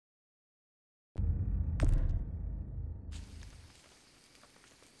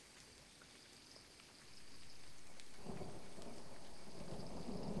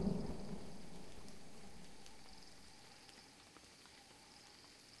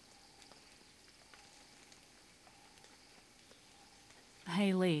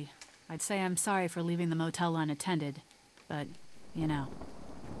Hey, Lee. I'd say I'm sorry for leaving the motel unattended, but, you know.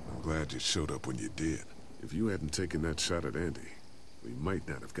 I'm glad you showed up when you did. If you hadn't taken that shot at Andy, we might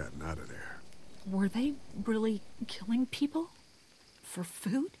not have gotten out of there. Were they really killing people? For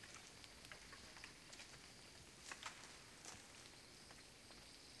food?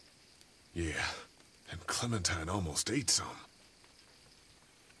 Yeah, and Clementine almost ate some.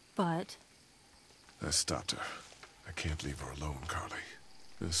 But... I stopped her. I can't leave her alone, Carly.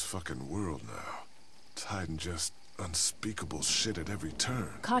 This fucking world now. It's hiding just unspeakable shit at every turn.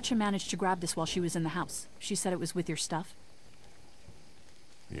 Katja managed to grab this while she was in the house. She said it was with your stuff.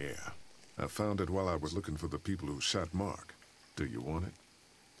 Yeah. I found it while I was looking for the people who shot Mark. Do you want it?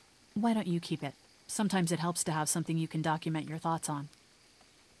 Why don't you keep it? Sometimes it helps to have something you can document your thoughts on.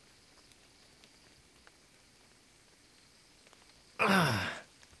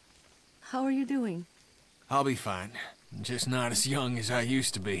 How are you doing? I'll be fine. Just not as young as I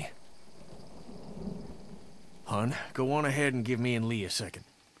used to be. Hun, go on ahead and give me and Lee a second.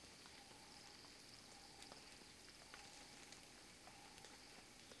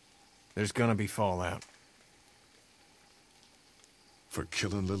 There's gonna be fallout. For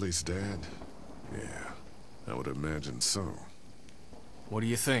killing Lily's dad? Yeah, I would imagine so. What do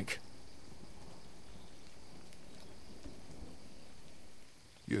you think?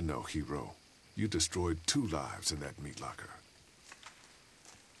 You're no hero. You destroyed 2 lives in that meat locker.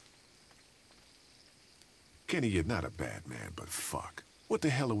 Kenny, you're not a bad man, but fuck. What the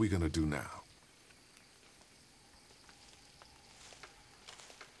hell are we gonna do now?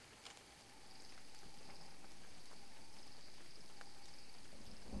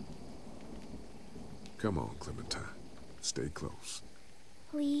 Come on, Clementine. Stay close.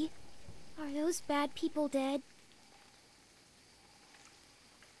 Lee, are those bad people dead?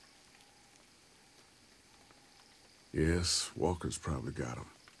 Yes, Walker's probably got them.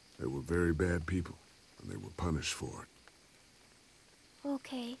 They were very bad people, and they were punished for it.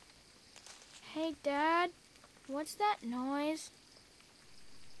 Okay. Hey, Dad. What's that noise?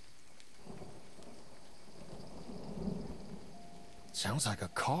 Sounds like a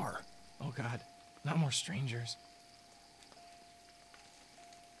car. Oh God, not more strangers.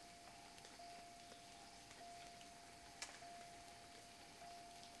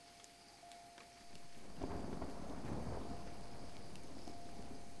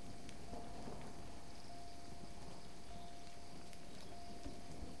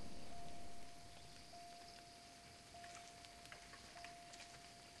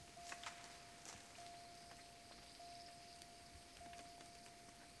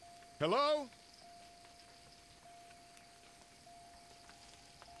 Hello?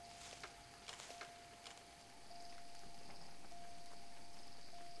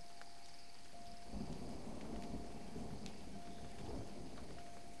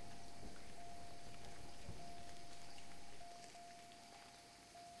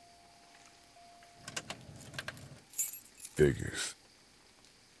 Figures.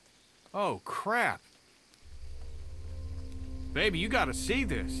 Oh, crap. Baby, you gotta see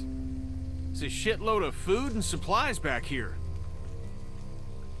this. It's a shitload of food and supplies back here.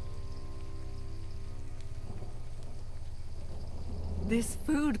 This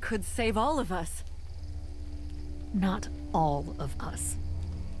food could save all of us. Not all of us.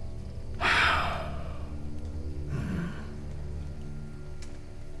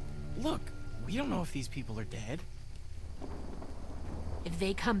 Look, we don't know if these people are dead. If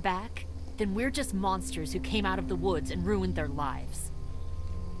they come back, then we're just monsters who came out of the woods and ruined their lives.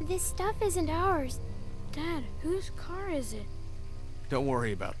 This stuff isn't ours. Dad, whose car is it? Don't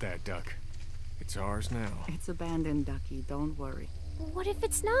worry about that, Duck. It's ours now. It's abandoned, Ducky. Don't worry. What if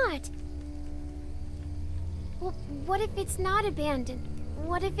it's not? Well, what if it's not abandoned?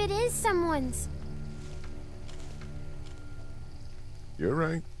 What if it is someone's? You're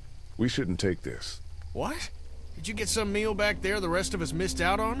right. We shouldn't take this. What? Did you get some meal back there the rest of us missed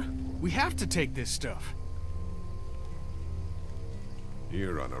out on? We have to take this stuff.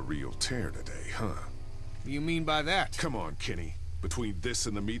 You're on a real tear today, huh? What do you mean by that? Come on, Kenny. Between this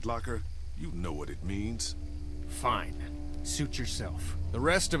and the meat locker, you know what it means. Fine. Suit yourself. The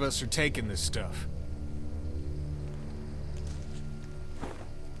rest of us are taking this stuff.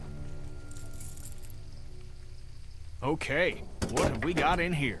 Okay, what have we got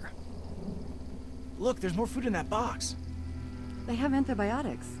in here? Look, there's more food in that box. They have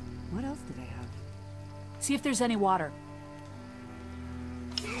antibiotics. What else do they have? See if there's any water.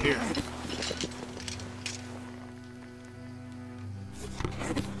 Here.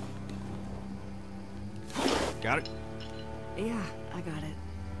 Got it? Yeah, I got it.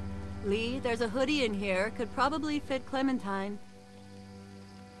 Lee, there's a hoodie in here. Could probably fit Clementine.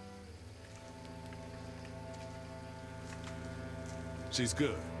 She's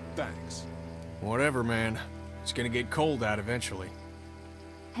good. Thanks. Whatever, man. It's gonna get cold out eventually.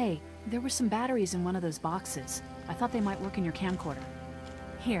 Hey, there were some batteries in one of those boxes. I thought they might work in your camcorder.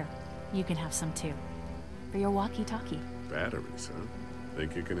 Here, you can have some too. For your walkie-talkie. Batteries, huh?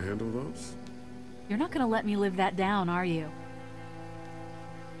 Think you can handle those? You're not gonna let me live that down, are you?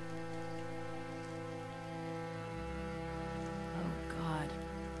 Oh, God.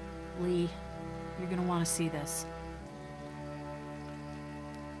 Lee, you're gonna want to see this.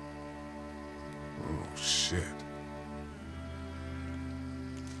 Oh, shit.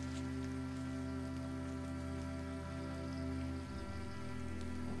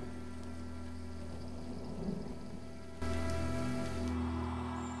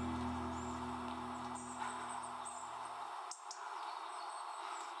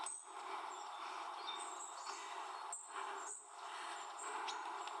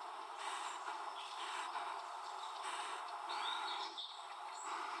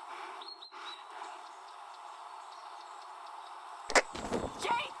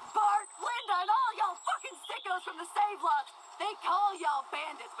 Jake, Bart, Linda, and all y'all fucking sickos from the Save Lots. They call y'all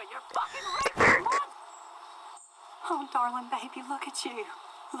bandits, but you're fucking racist monsters. Oh, darling baby, look at you.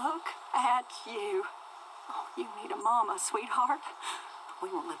 Look at you. Oh, you need a mama, sweetheart.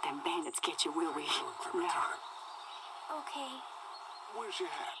 We won't let them bandits get you, will we? No. Okay, Where's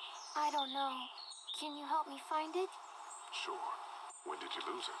your hat? I don't know. Can you help me find it? Sure. When did you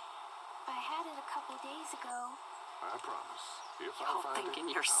lose it? I had it a couple days ago. I promise. If I Y'all find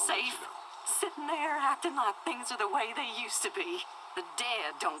thinking it, you're I'll let safe? you know. Sitting there acting like things are the way they used to be. The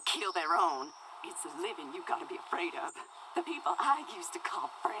dead don't kill their own. It's the living you gotta be afraid of. The people I used to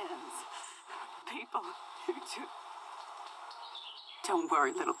call friends. People who do... Don't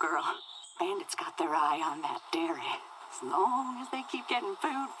worry, little girl. Bandits got their eye on that dairy. As long as they keep getting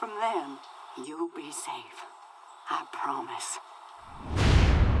food from them, you'll be safe. I promise.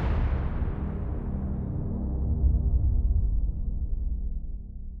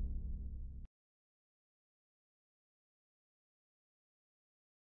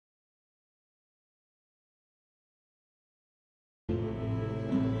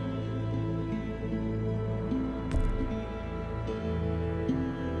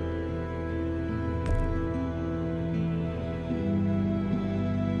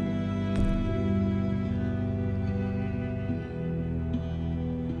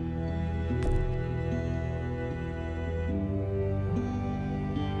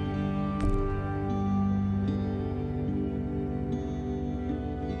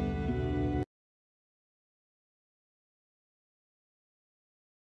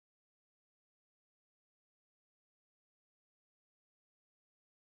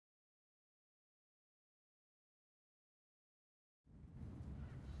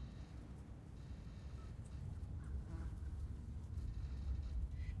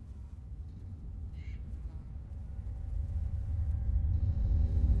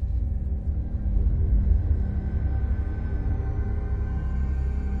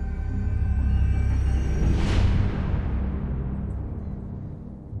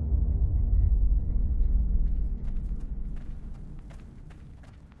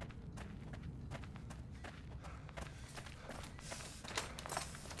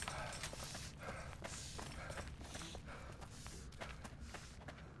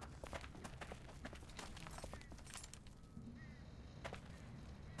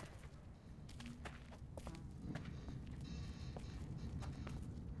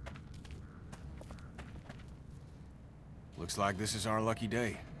 Looks like this is our lucky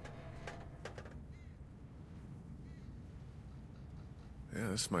day. Yeah,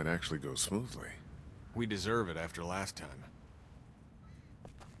 this might actually go smoothly. We deserve it after last time.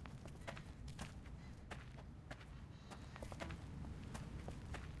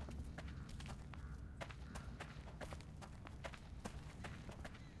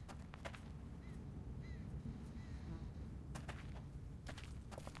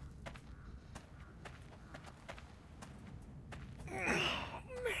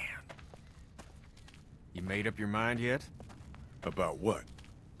 You made up your mind yet? About what?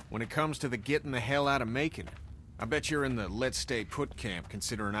 When it comes to the getting the hell out of Macon, I bet you're in the let's stay put camp,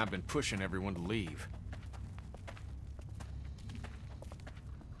 considering I've been pushing everyone to leave.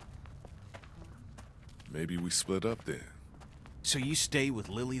 Maybe we split up then. So you stay with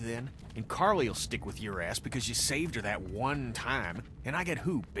Lily then? And Carly'll stick with your ass because you saved her that one time. And I get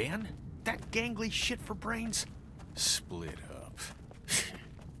who, Ben? That gangly shit for brains? Split up.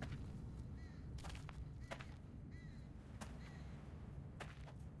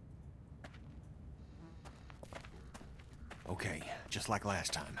 Okay, just like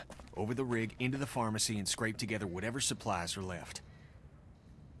last time. Over the rig, into the pharmacy, and scrape together whatever supplies are left.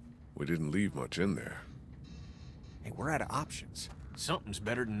 We didn't leave much in there. Hey, we're out of options. Something's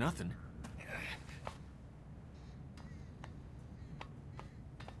better than nothing.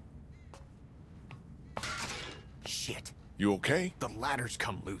 Shit. You okay? The ladder's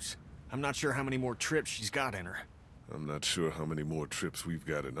come loose. I'm not sure how many more trips she's got in her. I'm not sure how many more trips we've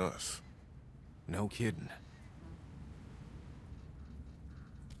got in us. No kidding.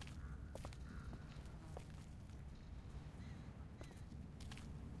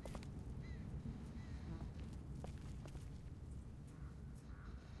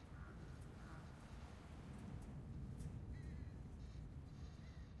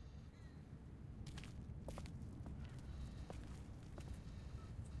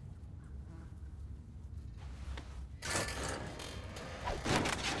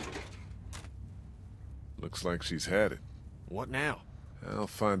 Looks like she's had it. What now? I'll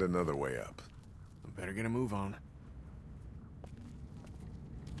find another way up. I better get a move on.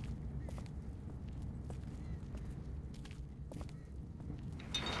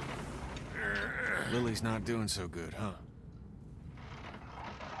 Lily's not doing so good, huh?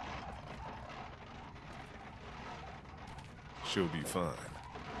 She'll be fine.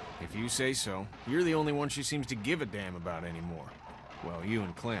 If you say so. You're the only one she seems to give a damn about anymore. Well, you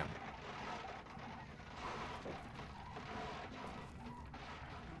and Clem.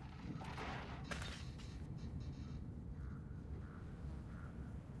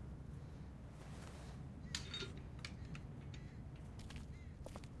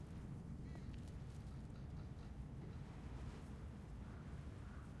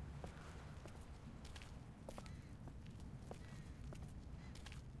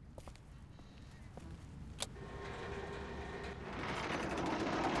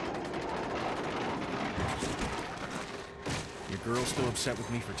 Your girl still upset with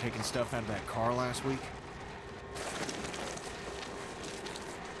me for taking stuff out of that car last week?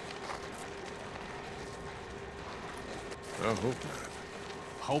 I hope not.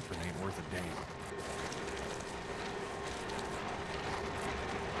 Hoping ain't worth a damn.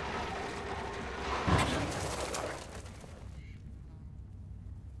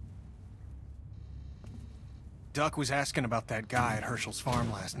 Duck was asking about that guy at Herschel's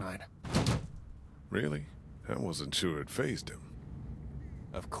farm last night. Really? I wasn't sure it fazed him.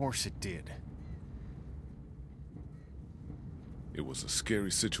 Of course it did. It was a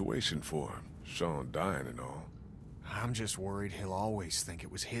scary situation for him, Sean dying and all. I'm just worried he'll always think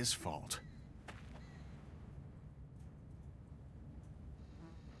it was his fault.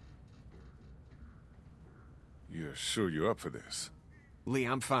 You're sure you're up for this? Lee,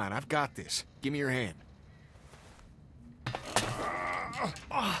 I'm fine. I've got this. Give me your hand.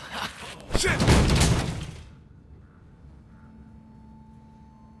 Shit!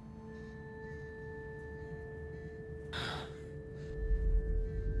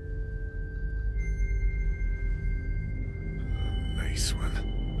 Nice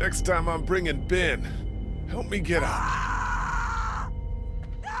one. Next time I'm bringing Ben. Help me get out.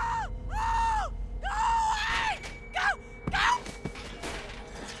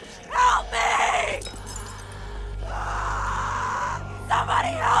 Help me! Somebody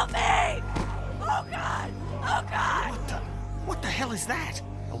help me! Oh God! Oh God! What the hell is that?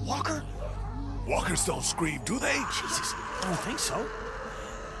 A walker? Walkers don't scream, do they? Jesus, I don't think so.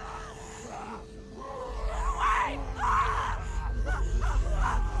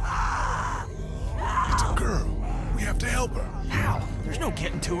 It's a girl. We have to help her. How? There's no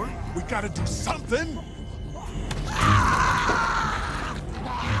getting to her. We gotta do something.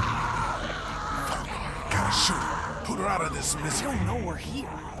 Gotta shoot her. Put her out of this I misery. don't know we're here.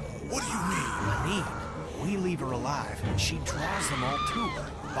 What do you mean? I mean, we leave her alive, and she draws them all to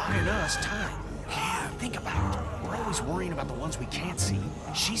her, buying us time. Yeah, think about it. We're always worrying about the ones we can't see.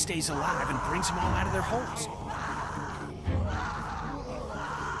 She stays alive and brings them all out of their holes.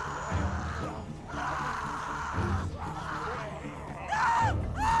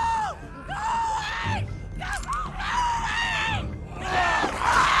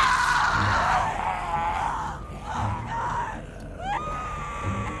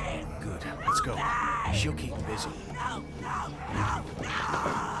 Good, let's go. She'll keep busy.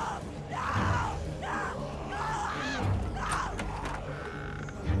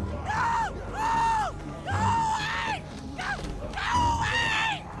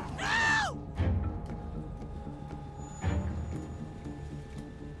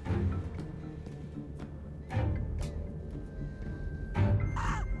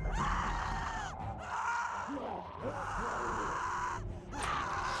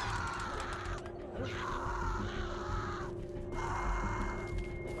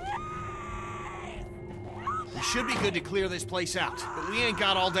 We should be good to clear this place out, but we ain't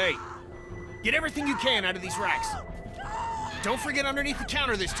got all day. Get everything you can out of these racks. Don't forget underneath the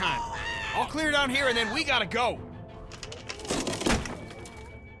counter this time. I'll clear down here and then we gotta go.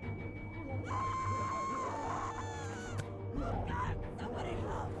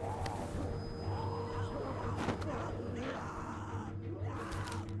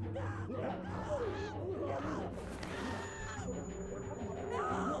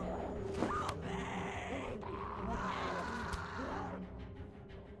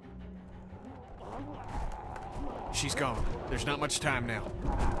 She's gone. There's not much time now.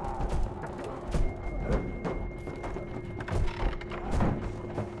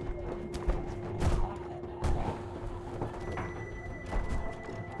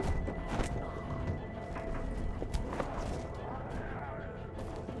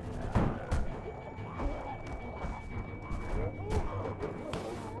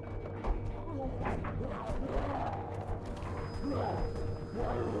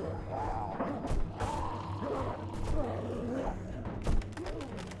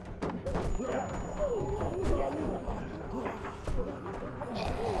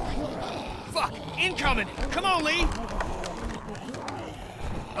 Fuck! Incoming! Come on, Lee!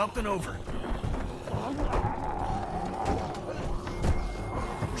 Up and over.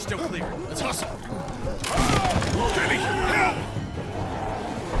 We're still clear. Let's hustle. Jenny, help!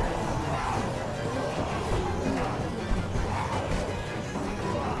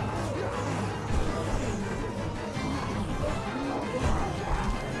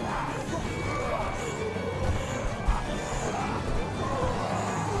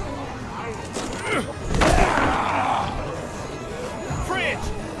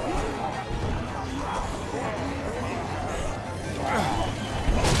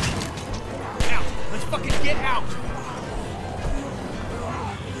 Get out!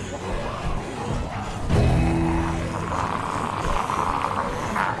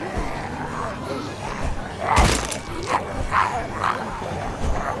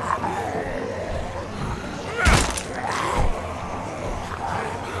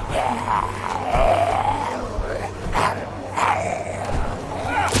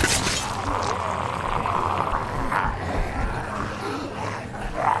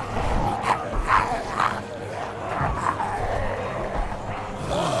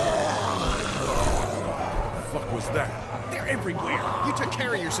 They're everywhere. You took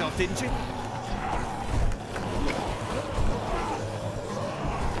care of yourself, didn't you?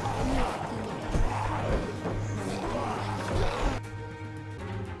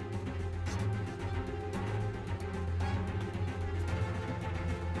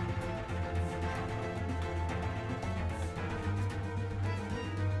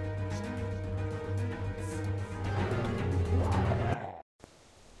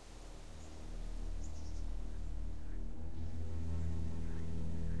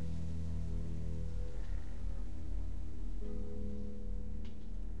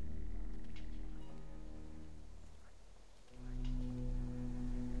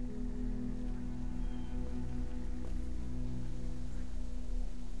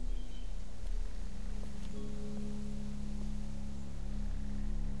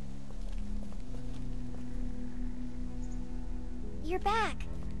 You're back.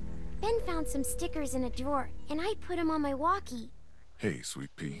 Ben found some stickers in a drawer, and I put them on my walkie. Hey,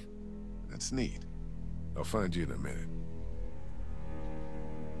 Sweet Pea. That's neat. I'll find you in a minute.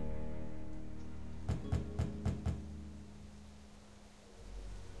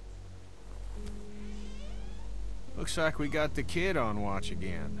 Looks like we got the kid on watch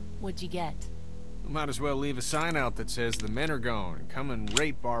again. What'd you get? We might as well leave a sign out that says the men are gone and come and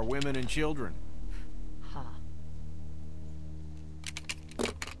rape our women and children. Huh.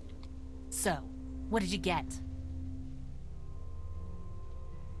 So, what did you get?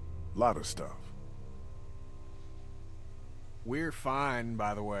 Lot of stuff. We're fine,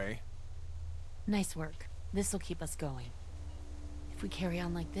 by the way. Nice work. This'll keep us going. If we carry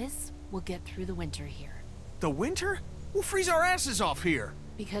on like this, we'll get through the winter here. The winter? We'll freeze our asses off here.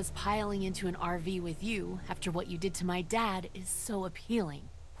 Because piling into an RV with you, after what you did to my dad, is so appealing.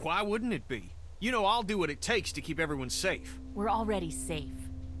 Why wouldn't it be? You know I'll do what it takes to keep everyone safe. We're already safe.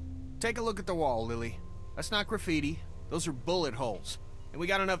 Take a look at the wall, Lily. That's not graffiti. Those are bullet holes. And we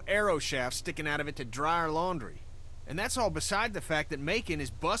got enough arrow shafts sticking out of it to dry our laundry. And that's all beside the fact that Macon is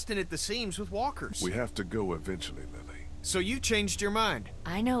busting at the seams with walkers. We have to go eventually, Lily. So you changed your mind?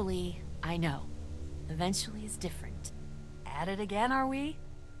 I know, Lee. I know. Eventually is different. At it again, are we?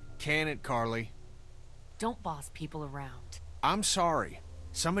 Can it, Carly? Don't boss people around. I'm sorry.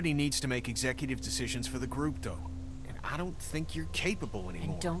 Somebody needs to make executive decisions for the group, though. And I don't think you're capable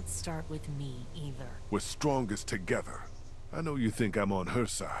anymore. And don't start with me, either. We're strongest together. I know you think I'm on her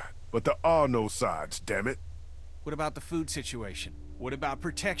side, But there are no sides, damn it. What about the food situation? What about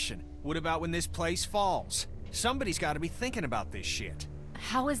protection? What about when this place falls? Somebody's got to be thinking about this shit.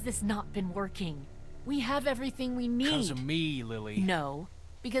 How has this not been working? We have everything we need. Because of me, Lily. No,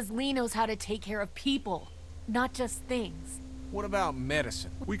 because Lee knows how to take care of people, not just things. What about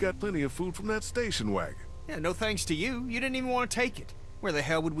medicine? We got plenty of food from that station wagon. Yeah, no thanks to you. You didn't even want to take it. Where the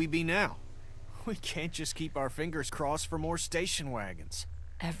hell would we be now? We can't just keep our fingers crossed for more station wagons.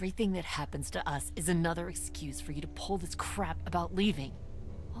 Everything that happens to us is another excuse for you to pull this crap about leaving.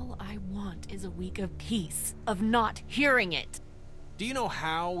 All I want is a week of peace, of not hearing it. Do you know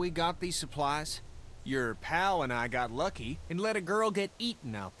how we got these supplies? Your pal and I got lucky and let a girl get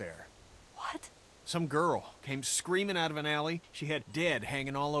eaten out there. What? Some girl came screaming out of an alley. She had dead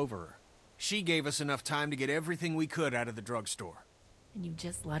hanging all over her. She gave us enough time to get everything we could out of the drugstore. And you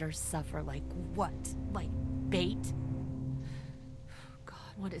just let her suffer like what? Like bait?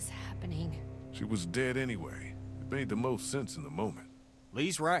 God, what is happening? She was dead anyway. It made the most sense in the moment.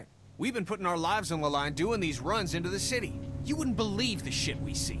 Lee's right. We've been putting our lives on the line doing these runs into the city. You wouldn't believe the shit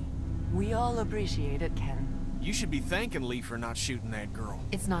we see. We all appreciate it, Ken. You should be thanking Lee for not shooting that girl.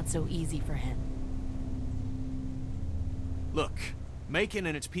 It's not so easy for him. Look, Macon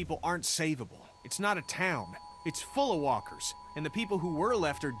and its people aren't savable. It's not a town. It's full of walkers, and the people who were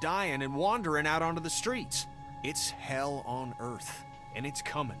left are dying and wandering out onto the streets. It's hell on earth, and it's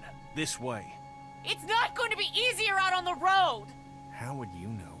coming this way. It's not going to be easier out on the road! How would you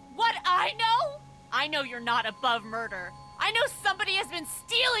know? What I know? I know you're not above murder. I know somebody has been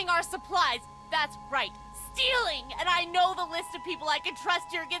stealing our supplies. That's right, stealing! And I know the list of people I can trust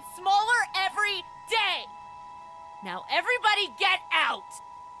here gets smaller every day! Now everybody get out!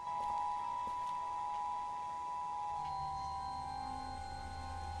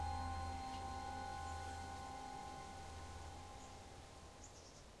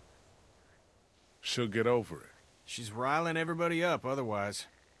 She'll get over it. She's riling everybody up otherwise.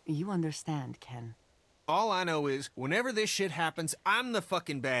 You understand, Ken. All I know is, whenever this shit happens, I'm the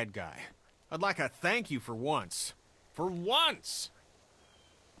fucking bad guy. I'd like a thank you for once. For once!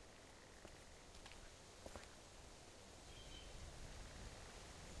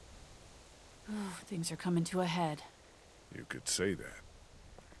 Oh, things are coming to a head. You could say that.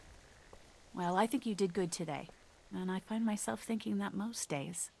 Well, I think you did good today. And I find myself thinking that most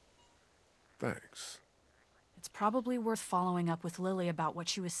days. Thanks. It's probably worth following up with Lily about what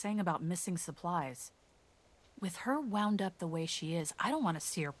she was saying about missing supplies. With her wound up the way she is, I don't want to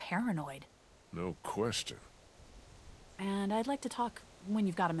see her paranoid. No question. And I'd like to talk when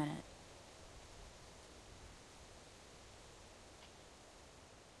you've got a minute.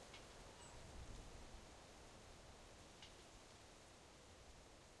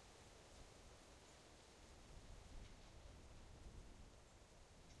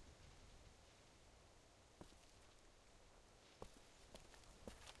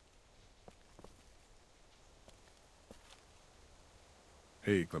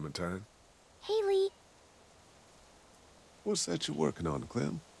 Hey, Clementine. Hey, Lee. What's that you're working on,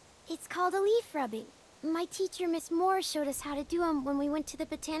 Clem? It's called a leaf rubbing. My teacher, Miss Moore, showed us how to do them when we went to the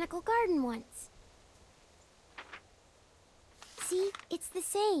botanical garden once. See? It's the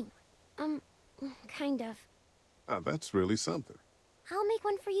same. Kind of. Ah, that's really something. I'll make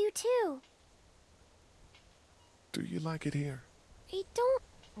one for you, too. Do you like it here? I don't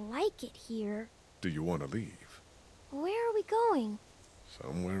like it here. Do you want to leave? Where are we going?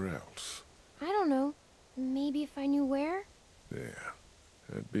 Somewhere else. I don't know. Maybe if I knew where? Yeah,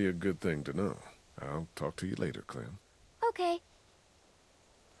 that'd be a good thing to know. I'll talk to you later, Clem. Okay.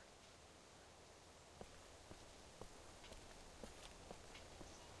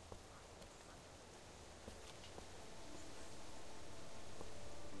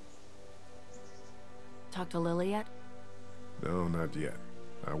 Talk to Lily yet? No, not yet.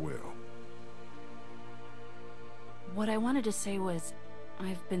 I will. What I wanted to say was,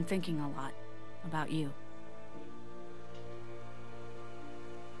 I've been thinking a lot about you.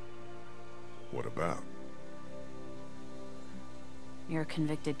 What about? You're a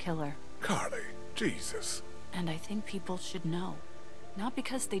convicted killer. Carly, Jesus. And I think people should know. Not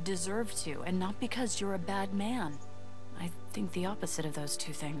because they deserve to, and not because you're a bad man. I think the opposite of those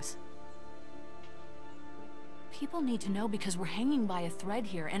two things. People need to know because we're hanging by a thread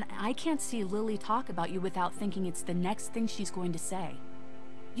here, and I can't see Lily talk about you without thinking it's the next thing she's going to say.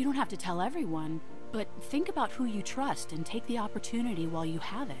 You don't have to tell everyone, but think about who you trust and take the opportunity while you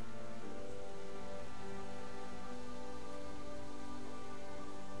have it.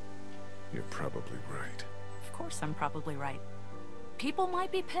 You're probably right. Of course I'm probably right. People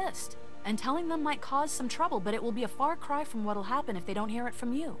might be pissed, and telling them might cause some trouble, but it will be a far cry from what'll happen if they don't hear it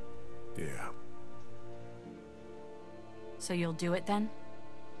from you. Yeah. So you'll do it then?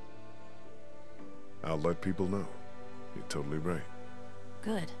 I'll let people know. You're totally right.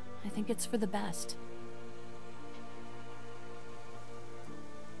 Good. I think it's for the best.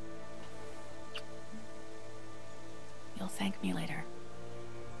 You'll thank me later.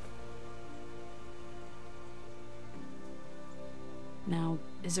 Now,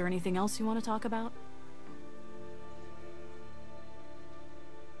 is there anything else you want to talk about?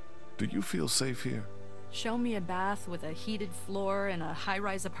 Do you feel safe here? Show me a bath with a heated floor in a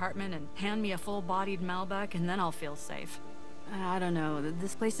high-rise apartment and hand me a full-bodied Malbec and then I'll feel safe. I don't know,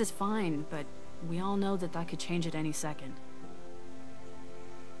 this place is fine, but we all know that that could change at any second.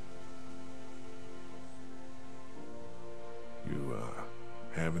 You,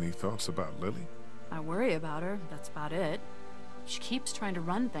 have any thoughts about Lily? I worry about her, that's about it. She keeps trying to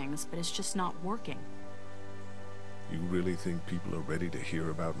run things, but it's just not working. You really think people are ready to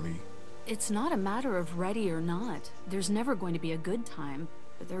hear about me? It's not a matter of ready or not. There's never going to be a good time,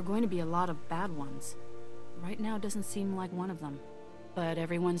 but there are going to be a lot of bad ones. Right now doesn't seem like one of them. But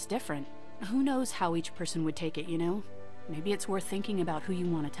everyone's different. Who knows how each person would take it, you know? Maybe it's worth thinking about who you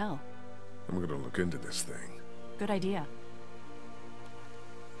want to tell. I'm gonna look into this thing. Good idea.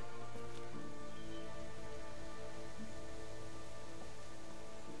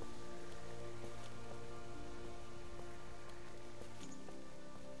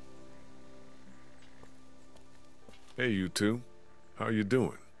 Hey, you two. How you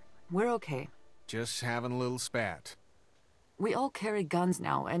doing? We're okay. Just having a little spat. We all carry guns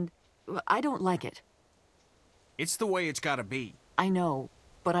now, and I don't like it. It's the way it's gotta be. I know,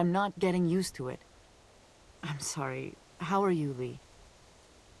 but I'm not getting used to it. I'm sorry. How are you, Lee?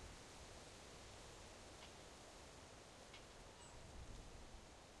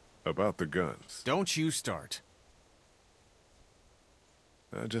 About the guns. Don't you start.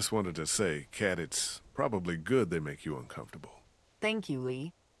 I just wanted to say, Kat, it's probably good they make you uncomfortable. Thank you,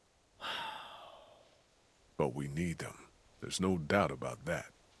 Lee. But we need them. There's no doubt about that.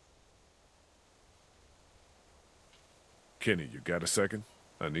 Kenny, you got a second?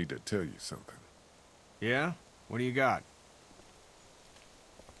 I need to tell you something. Yeah? What do you got?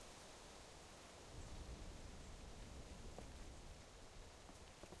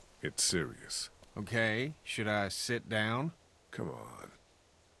 It's serious. Okay, should I sit down? Come on.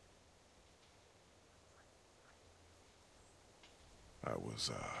 I was,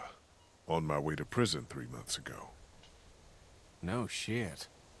 on my way to prison 3 months ago. No shit.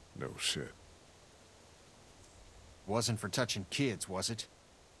 No shit. Wasn't for touching kids, was it?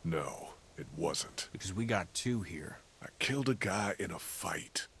 No, it wasn't. Because we got two here. I killed a guy in a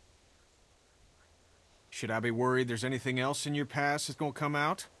fight. Should I be worried there's anything else in your past that's gonna come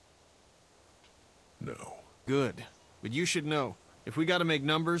out? No. Good. But you should know, if we gotta make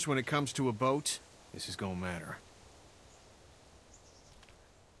numbers when it comes to a boat, this is gonna matter.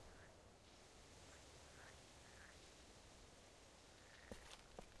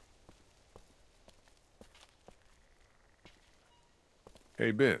 Hey,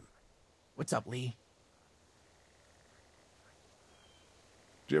 Ben. What's up, Lee?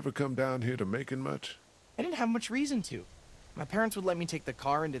 Did you ever come down here to Macon much? I didn't have much reason to. My parents would let me take the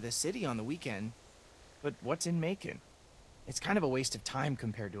car into the city on the weekend. But what's in Macon? It's kind of a waste of time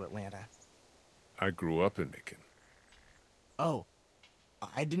compared to Atlanta. I grew up in Macon. Oh,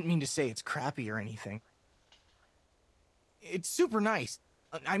 I didn't mean to say it's crappy or anything. It's super nice.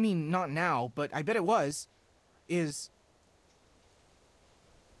 I mean, not now, but I bet it was.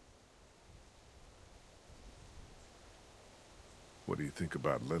 What do you think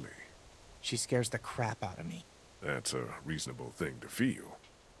about Lily? She scares the crap out of me. That's a reasonable thing to feel.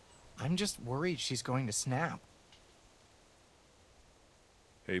 I'm just worried she's going to snap.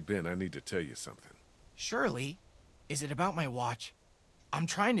 Hey, Ben, I need to tell you something. Surely. Is it about my watch? I'm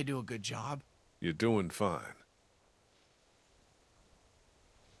trying to do a good job. You're doing fine.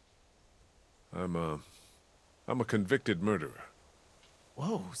 I'm a convicted murderer.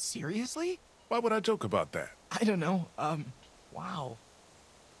 Whoa, seriously? Why would I joke about that? I don't know. Wow.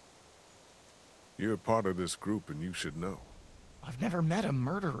 You're a part of this group and you should know. I've never met a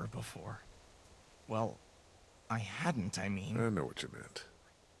murderer before. Well, I hadn't, I mean. I know what you meant.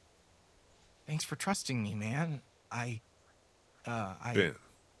 Thanks for trusting me, man. Ben,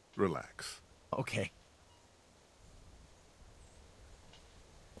 relax. Okay.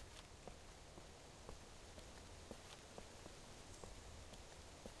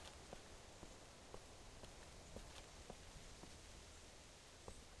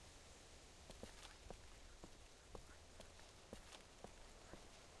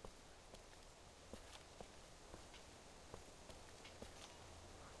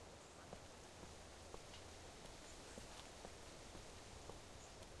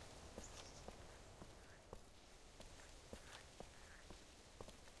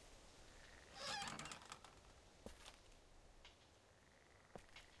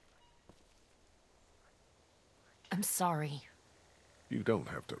 I'm sorry. You don't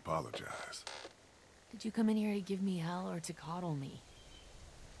have to apologize. Did you come in here to give me hell or to coddle me?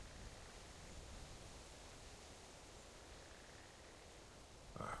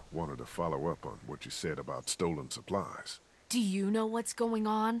 I wanted to follow up on what you said about stolen supplies. Do you know what's going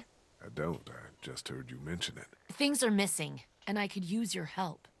on? I don't. I just heard you mention it. Things are missing, and I could use your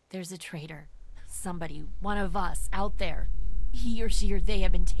help. There's a traitor. Somebody, one of us, out there. He or she or they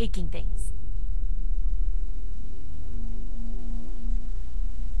have been taking things.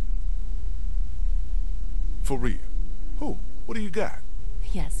 For real? Who? What do you got?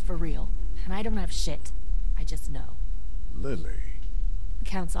 Yes, for real. And I don't have shit. I just know. Lily.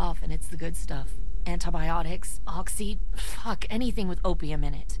 Counts off, and it's the good stuff. Antibiotics, oxy, fuck, anything with opium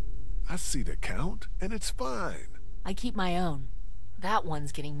in it. I see the count, and it's fine. I keep my own. That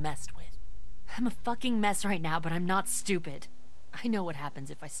one's getting messed with. I'm a fucking mess right now, but I'm not stupid. I know what happens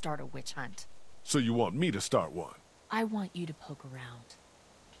if I start a witch hunt. So you want me to start one? I want you to poke around.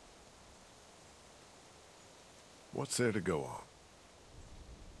 What's there to go on?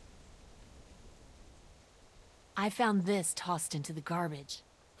 I found this tossed into the garbage.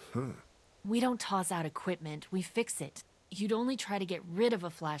 We don't toss out equipment, we fix it. You'd only try to get rid of a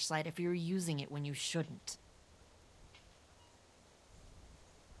flashlight if you were using it when you shouldn't.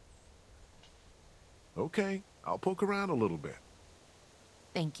 Okay, I'll poke around a little bit.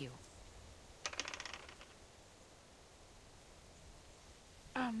 Thank you.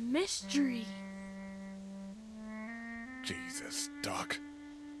 A mystery. Jesus, Doc.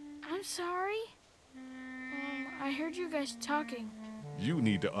 I'm sorry. I heard you guys talking. You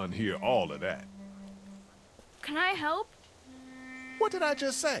need to unhear all of that. Can I help? What did I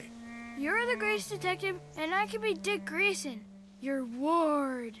just say? You're the Grace Detective, and I can be Dick Grayson, your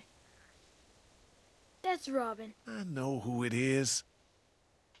ward. That's Robin. I know who it is.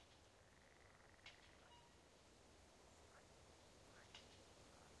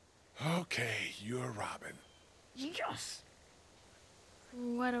 Okay, you're Robin. Yes.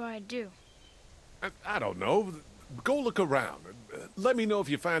 What do I do? I don't know. Go look around. Let me know if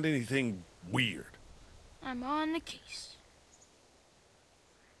you find anything weird. I'm on the case.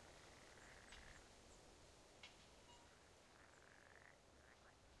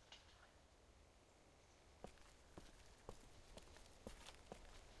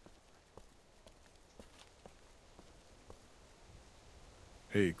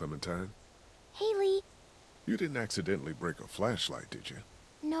 Hey, Clementine. Haley. You didn't accidentally break a flashlight, did you?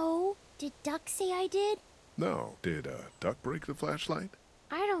 No. Did Duck say I did? No. Did Duck break the flashlight?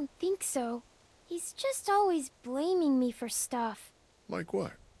 I don't think so. He's just always blaming me for stuff. Like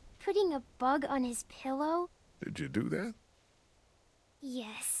what? Putting a bug on his pillow? Did you do that?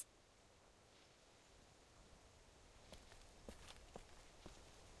 Yes.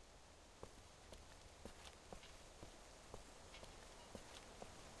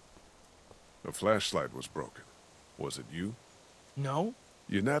 The flashlight was broken. Was it you? No?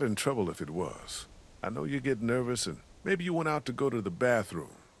 You're not in trouble if it was. I know you get nervous and maybe you went out to go to the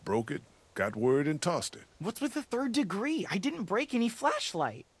bathroom, broke it, got word and tossed it. What's with the third degree? I didn't break any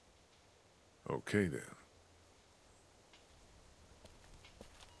flashlight. Okay then.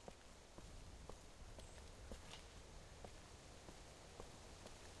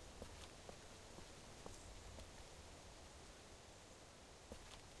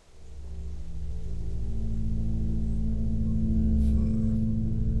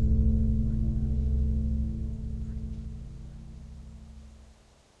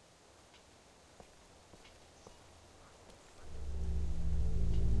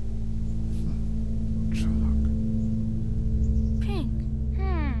 Pink.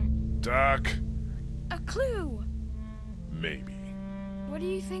 Doc. A clue. Maybe. What do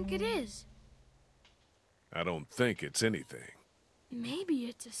you think it is? I don't think it's anything. Maybe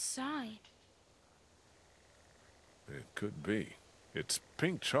it's a sign. It could be. It's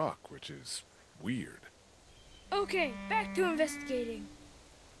pink chalk, which is weird. Okay, back to investigating.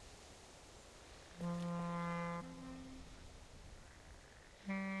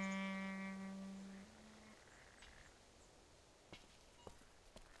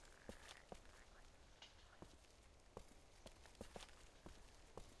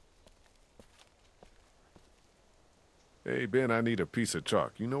 Hey, Ben, I need a piece of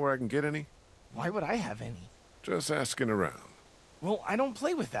chalk. You know where I can get any? Why would I have any? Just asking around. Well, I don't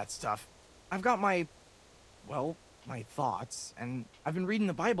play with that stuff. I've got my... well, my thoughts, and I've been reading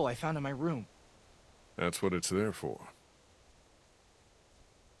the Bible I found in my room. That's what it's there for.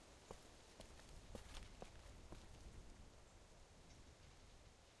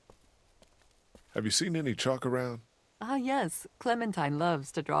 Have you seen any chalk around? Ah, yes. Clementine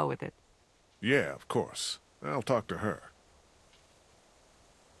loves to draw with it. Yeah, of course. I'll talk to her.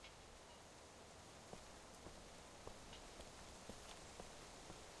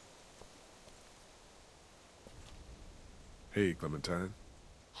 Hey, Clementine.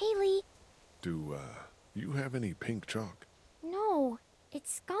 Haley. Do, you have any pink chalk? No,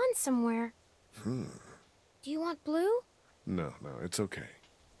 it's gone somewhere. Do you want blue? No, it's okay.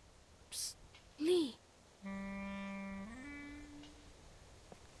 Psst, Lee.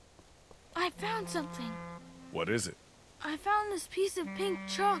 I found something. What is it? I found this piece of pink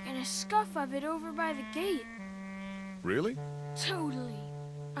chalk and a scuff of it over by the gate. Really? Totally.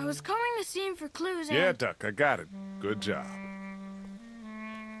 I was combing the scene for clues and... Yeah, Duck, I got it. Good job.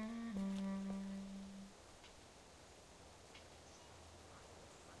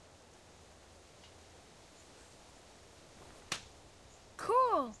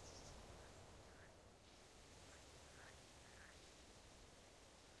 Cool.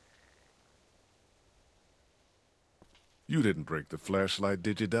 You didn't break the flashlight,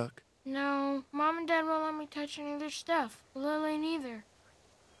 did you, Duck? No, Mom and Dad won't let me touch any of their stuff. Lily neither.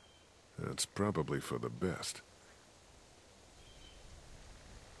 That's probably for the best.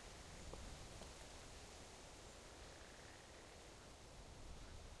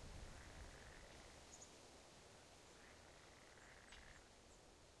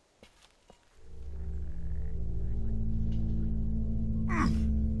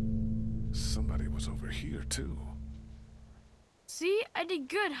 Somebody was over here, too. See? I did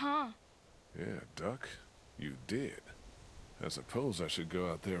good, huh? Yeah, Duck, you did. I suppose I should go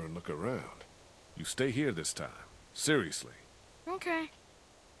out there and look around. You stay here this time. Seriously. Okay.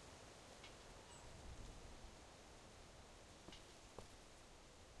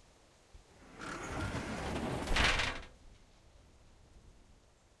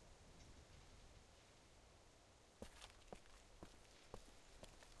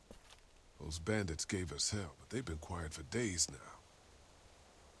 Those bandits gave us hell, but they've been quiet for days now.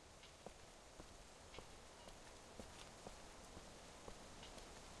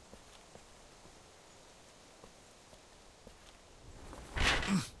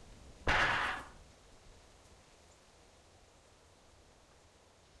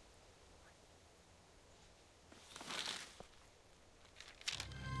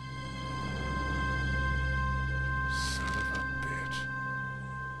 Son of a bitch.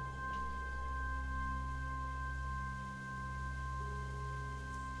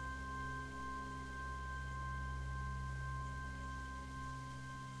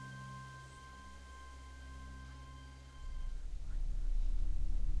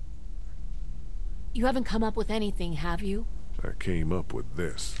 You haven't come up with anything, have you? I came up with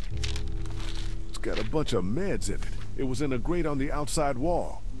this. It's got a bunch of meds in it. It was in a grate on the outside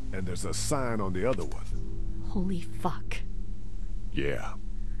wall. And there's a sign on the other one. Holy fuck. Yeah.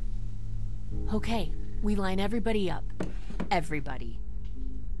 Okay, we line everybody up. Everybody.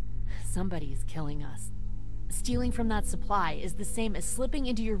 Somebody is killing us. Stealing from that supply is the same as slipping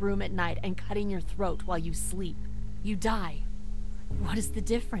into your room at night and cutting your throat while you sleep. You die. What is the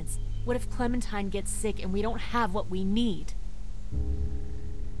difference? What if Clementine gets sick and we don't have what we need?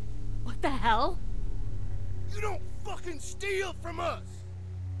 What the hell? You don't fucking steal from us!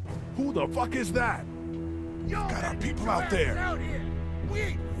 Who the fuck is that? Y'all Got our get people your out ass there. Out here. We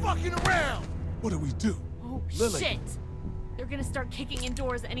ain't fucking around! What do we do? Oh, Lily. shit! They're gonna start kicking in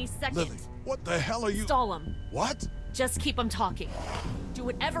doors any second. Lily, what the hell are you— Stall him. What? Just keep him talking. Do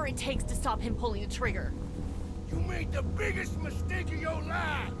whatever it takes to stop him pulling the trigger. You made the biggest mistake of your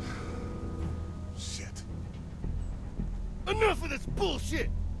life! Shit. Enough of this bullshit!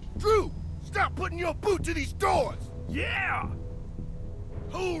 Drew, stop putting your boot to these doors! Yeah!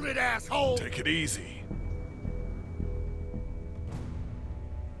 Hold it, asshole! Take it easy.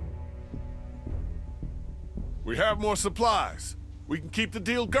 We have more supplies. We can keep the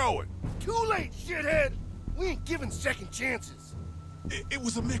deal going. Too late, shithead! We ain't giving second chances. It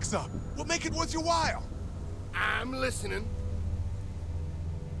was a mix-up. We'll make it worth your while. I'm listening.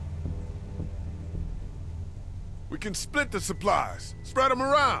 We can split the supplies. Spread them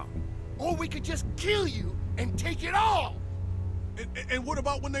around. Or we could just kill you and take it all! And what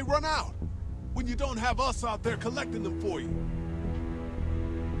about when they run out? When you don't have us out there collecting them for you?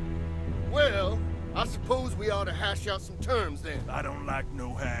 Well, I suppose we ought to hash out some terms then. I don't like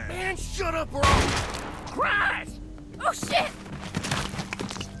no hash. Man, shut up, or I'll... Christ! Oh shit!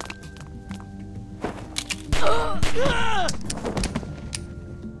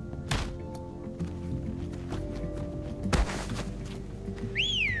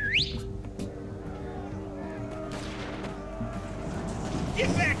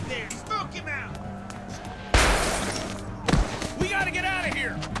 Get back there! Smoke him out! We gotta get out of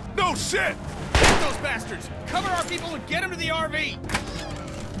here! No shit! Get those bastards! Cover our people and get them to the RV!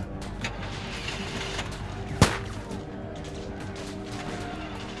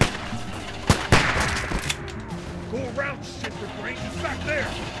 Go around, shit with brains. He's back there.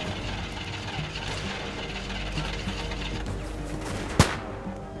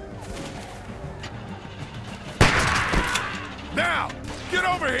 Now! Get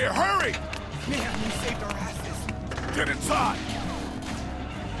over here! Hurry! Man, we saved our asses. Get inside!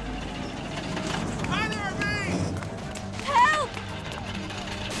 Hi there, me! Help!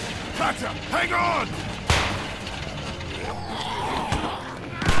 Gotcha! Hang on!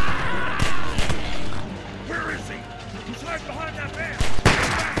 Where is he? He's hiding behind that van.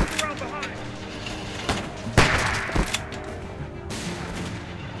 Back around behind.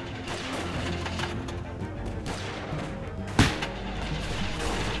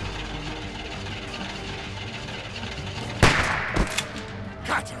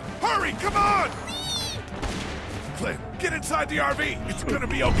 Gotcha! Hurry! Come on! Clint, get inside the RV! It's gonna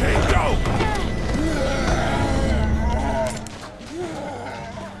be okay! Go!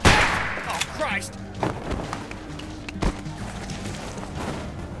 Oh, Christ!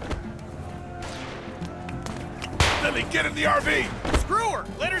 Lily, get in the RV! Screw her!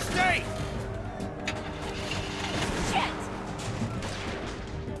 Let her stay! Shit!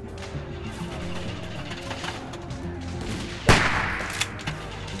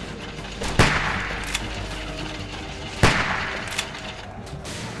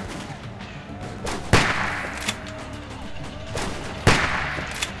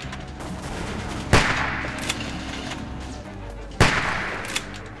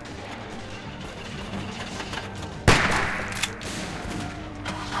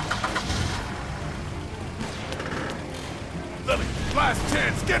 Lily, last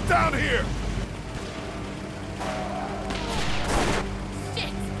chance! Get down here!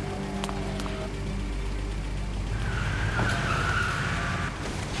 Shit!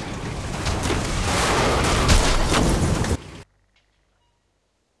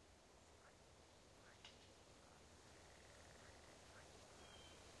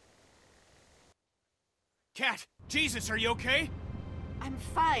 Cat! Jesus, are you okay? I'm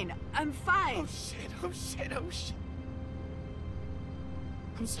fine. I'm fine. Oh shit, oh shit, oh shit.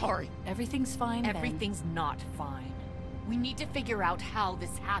 I'm sorry. Everything's fine, Ben. Everything's not fine. We need to figure out how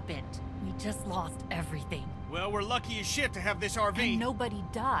this happened. We just lost everything. Well, we're lucky as shit to have this RV. And nobody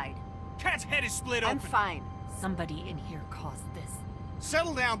died. Cat's head is split I'm open. fine. Somebody in here caused this.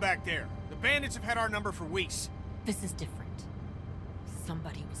 Settle down back there. The bandits have had our number for weeks. This is different.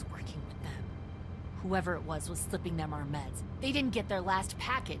 Somebody was working with them. Whoever it was slipping them our meds. They didn't get their last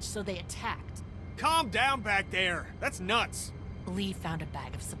package, so they attacked. Calm down back there. That's nuts. Lee found a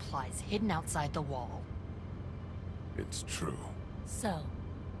bag of supplies hidden outside the wall. It's true. So,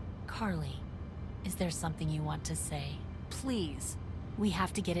 Carly, is there something you want to say? Please, We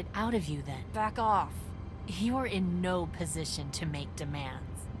have to get it out of you then. back off. You're in no position to make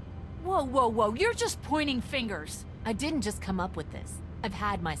demands. Whoa, whoa, whoa, you're just pointing fingers. I didn't just come up with this. I've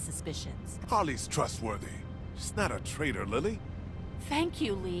had my suspicions. Holly's trustworthy. She's not a traitor, Lily. Thank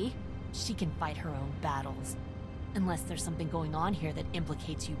you, Lee. She can fight her own battles. Unless there's something going on here that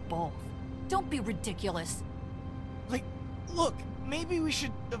implicates you both. Don't be ridiculous. Like, look, maybe we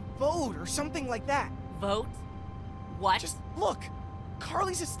should vote or something like that. Vote? What? Just look.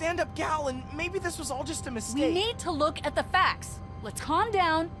 Carly's a stand-up gal, and maybe this was all just a mistake. We need to look at the facts. Let's calm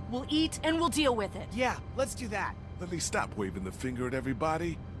down, we'll eat, and we'll deal with it. Yeah, let's do that. Lily, stop waving the finger at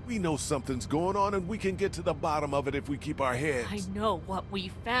everybody. We know something's going on, and we can get to the bottom of it if we keep our heads. I know what we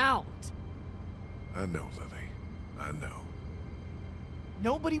found. I know, Lily. I know.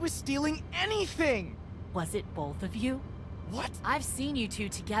 Nobody was stealing anything! Was it both of you? What? I've seen you two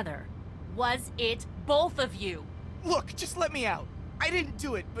together. Was it both of you? Look, just let me out. I didn't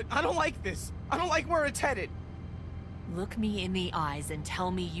do it, but I don't like this. I don't like where it's headed. Look me in the eyes and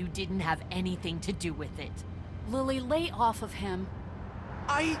tell me you didn't have anything to do with it. Lily, lay off of him.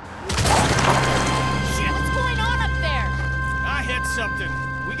 I... Shit! What's going on up there? I hit something.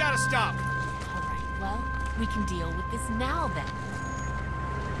 We gotta stop. All right, well, we can deal with this now then.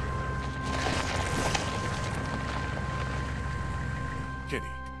 Kenny,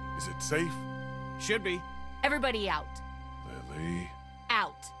 is it safe? Should be. Everybody out. Lily...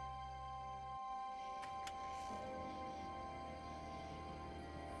 Out.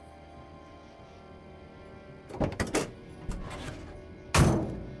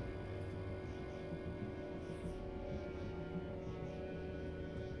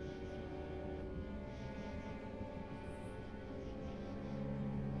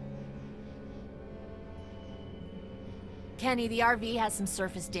 Kenny, the RV has some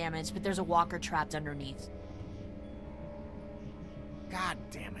surface damage, but there's a walker trapped underneath. God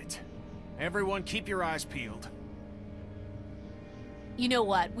damn it. Everyone keep your eyes peeled. You know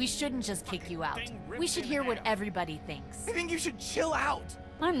what? We shouldn't just kick you out. We should hear what everybody thinks. I think you should chill out.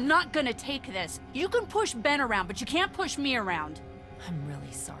 I'm not gonna take this. You can push Ben around, but you can't push me around. I'm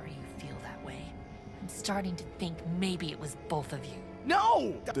really sorry you feel that way. I'm starting to think maybe it was both of you.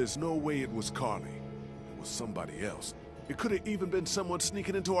 No! There's no way it was Carly. It was somebody else. It could have even been someone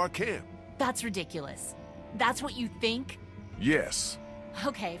sneaking into our camp. That's ridiculous. That's what you think? Yes.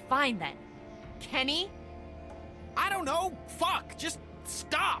 Okay, fine then. Kenny? I don't know. Fuck. Just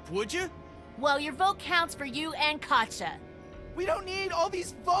stop, would you? Well, your vote counts for you and Katja. We don't need all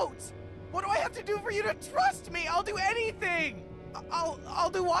these votes. What do I have to do for you to trust me? I'll do anything. I'll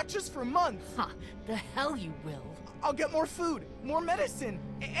do watches for months. Huh, the hell you will. I'll get more food, more medicine,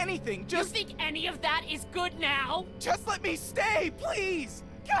 anything. Just You think any of that is good now? Just let me stay, please.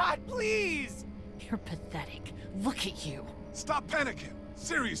 God, please. You're pathetic. Look at you. Stop panicking.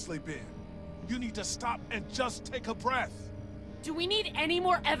 Seriously, Ben. You need to stop and just take a breath. Do we need any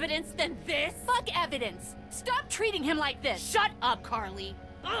more evidence than this? Fuck evidence. Stop treating him like this. Shut up, Carly.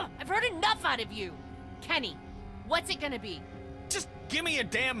 Ugh, I've heard enough out of you. Kenny, what's it gonna be? Just give me a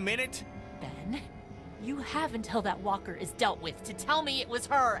damn minute. Ben, you have until that walker is dealt with to tell me it was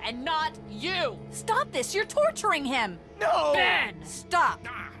her and not you. Stop this. You're torturing him. No! Ben! Stop.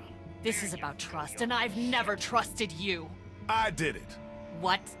 This is about trust, and I've never trusted you. I did it.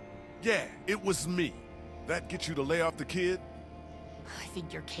 What? Yeah, it was me. That get you to lay off the kid? I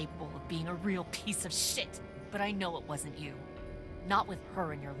think you're capable of being a real piece of shit, but I know it wasn't you. Not with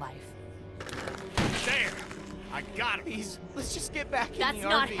her in your life. There! I got him. Please, let's just get back in That's the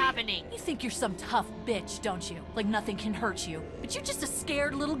not RV. happening. You think you're some tough bitch, don't you? Like nothing can hurt you. But you're just a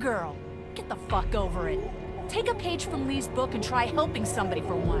scared little girl. Get the fuck over it. Take a page from Lee's book and try helping somebody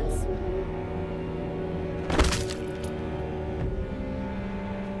for once.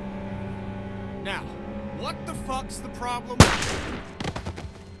 Now, what the fuck's the problem?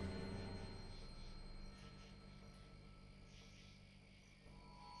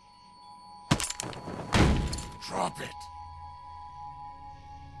 Drop it.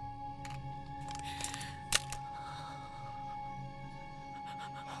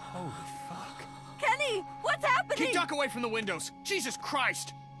 Holy fuck. Kenny, what's happening? Keep duck away from the windows. Jesus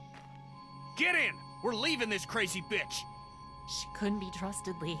Christ. Get in. We're leaving this crazy bitch. She couldn't be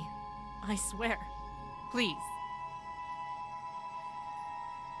trusted, Lee. I swear. Please.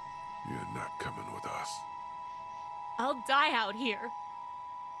 You're not coming with us. I'll die out here.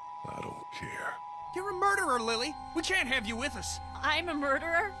 I don't care. You're a murderer, Lily. We can't have you with us. I'm a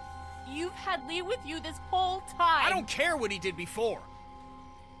murderer? You've had Lee with you this whole time. I don't care what he did before.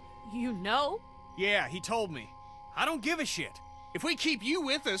 You know? Yeah, he told me. I don't give a shit. If we keep you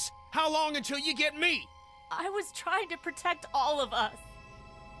with us, how long until you get me? I was trying to protect all of us.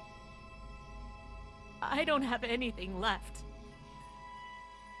 I don't have anything left.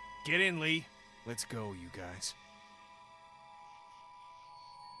 Get in, Lee. Let's go, you guys.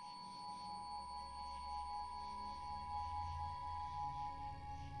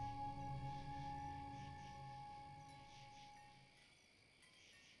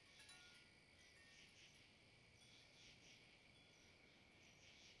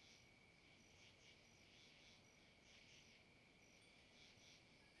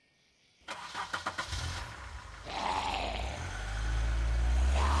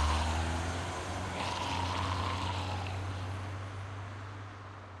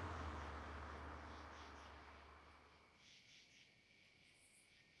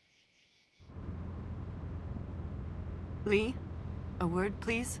 Lee, a word,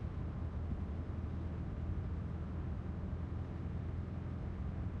 please?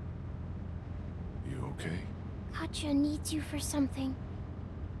 You okay? Katja needs you for something.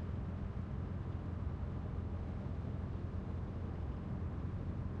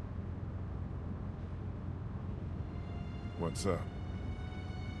 What's up?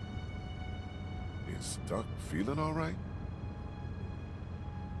 Is Duck feeling all right?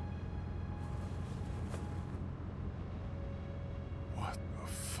 What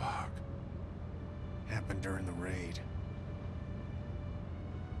the fuck? Happened during the raid.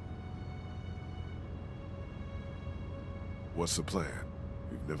 What's the plan?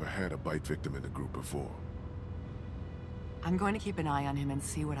 We've never had a bite victim in the group before. I'm going to keep an eye on him and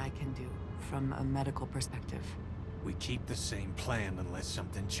see what I can do from a medical perspective. We keep the same plan unless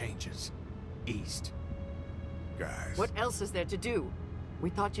something changes. East. Guys. What else is there to do? We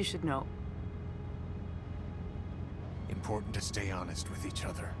thought you should know. Important to stay honest with each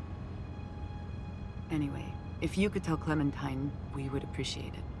other. Anyway, If you could tell Clementine, we would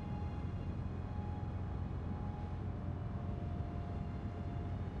appreciate it.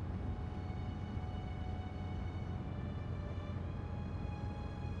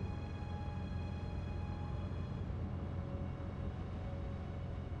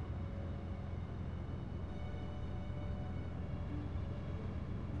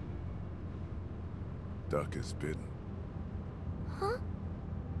 Duck is bitten. Huh?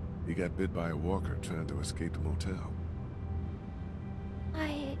 He got bit by a walker trying to escape the motel.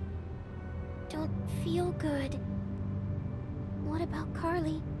 I don't feel good. What about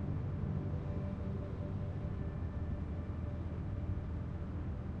Carly?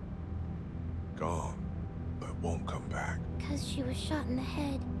 Gone, but won't come back. 'Cause she was shot in the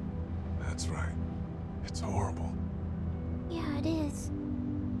head. That's right. It's horrible. Yeah, it is.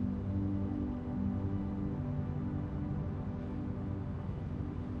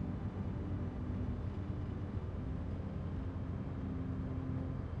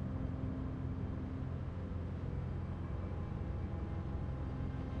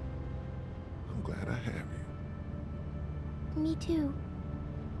 I'm glad I have you. Me too.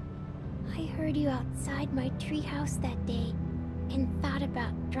 I heard you outside my treehouse that day and thought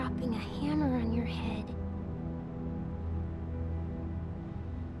about dropping a hammer on your head.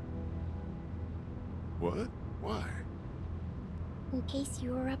 What? Why? In case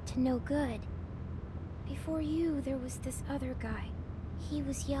you were up to no good. Before you, there was this other guy. He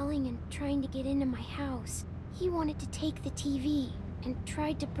was yelling and trying to get into my house. He wanted to take the TV and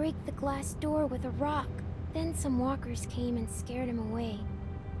tried to break the glass door with a rock. Then some walkers came and scared him away.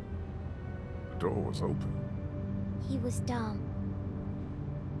 The door was open. He was dumb.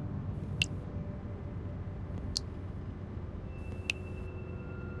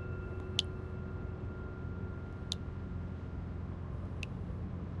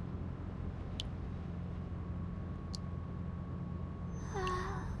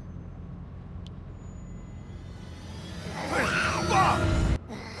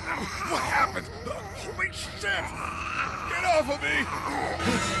 What happened? Holy shit! Get off of me!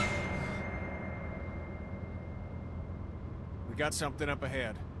 We got something up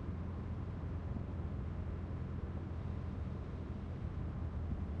ahead.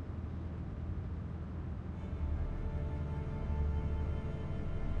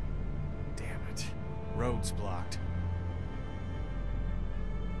 Damn it. Road's blocked.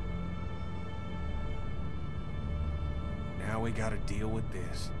 Now we gotta deal with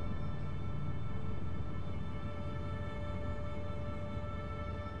this.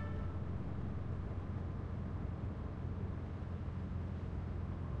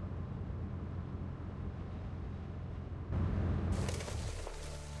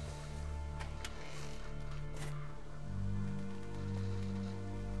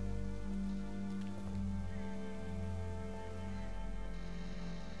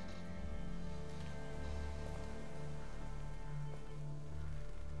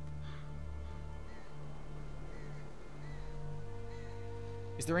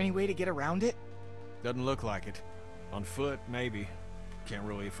 Is there any way to get around it? Doesn't look like it. On foot, maybe. Can't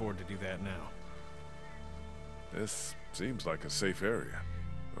really afford to do that now. This seems like a safe area.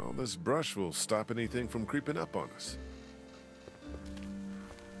 All this brush will stop anything from creeping up on us.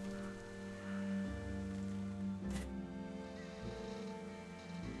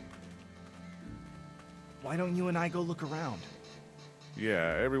 Why don't you and I go look around?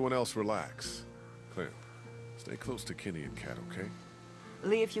 Yeah, everyone else relax. Clem, stay close to Kenny and Kat, okay?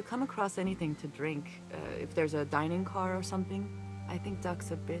 Lee, if you come across anything to drink, if there's a dining car or something, I think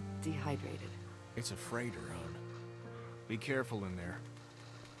Duck's a bit dehydrated. It's a freighter, hon. Be careful in there.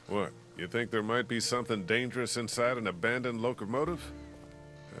 What, you think there might be something dangerous inside an abandoned locomotive?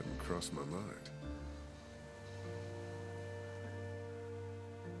 Hadn't crossed my mind.